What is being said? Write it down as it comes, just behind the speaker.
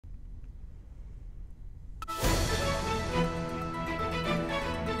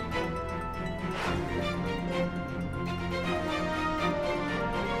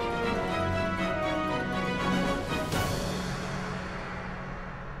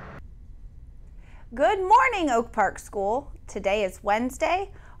Good morning, Oak Park School. Today is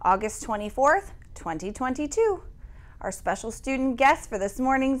Wednesday, August 24th, 2022. Our special student guest for this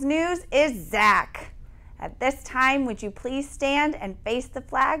morning's news is Zach. At this time, would you please stand and face the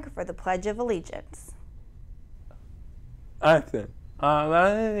flag for the Pledge of Allegiance? Awesome.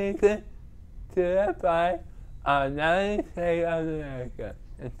 To the flag of the United States of America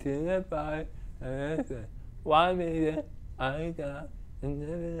and to the flag of America, one nation, under God,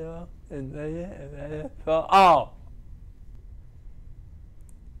 indivisible, and liberty for all.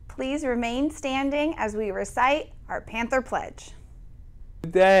 Please remain standing as we recite our Panther Pledge.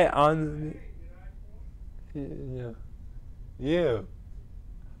 Today on you.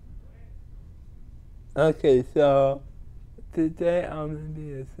 Okay, so today I'm going to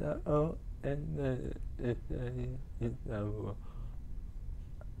be a song and then it's over.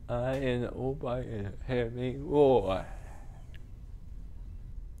 I am over in heavy war.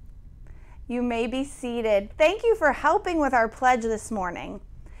 You may be seated. Thank you for helping with our pledge this morning.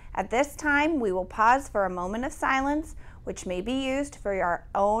 At this time, we will pause for a moment of silence, which may be used for your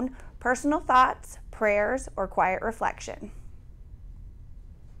own personal thoughts, prayers, or quiet reflection.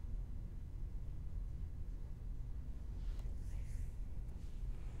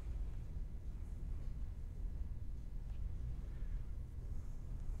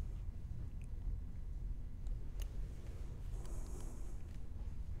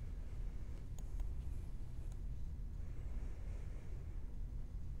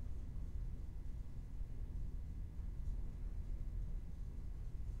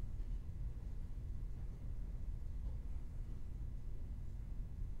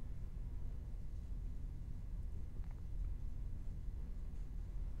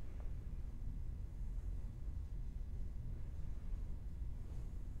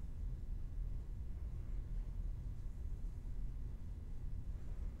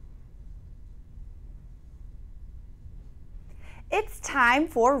 It's time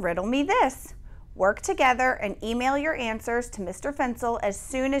for Riddle Me This. Work together and email your answers to Mr. Fensel as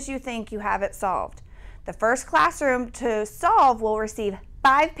soon as you think you have it solved. The first classroom to solve will receive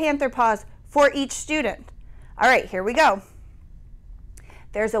 5 Panther paws for each student. All right, here we go.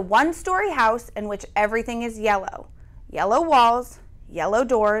 There's a one-story house in which everything is yellow. Yellow walls, yellow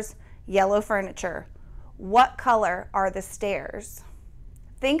doors, yellow furniture. What color are the stairs?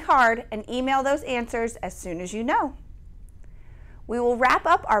 Think hard and email those answers as soon as you know. We will wrap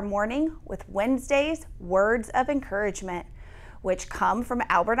up our morning with Wednesday's words of encouragement, which come from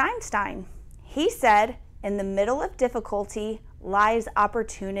Albert Einstein. He said, "In the middle of difficulty lies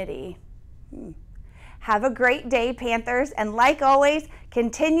opportunity." Have a great day, Panthers, and like always,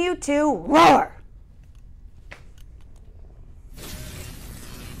 continue to roar!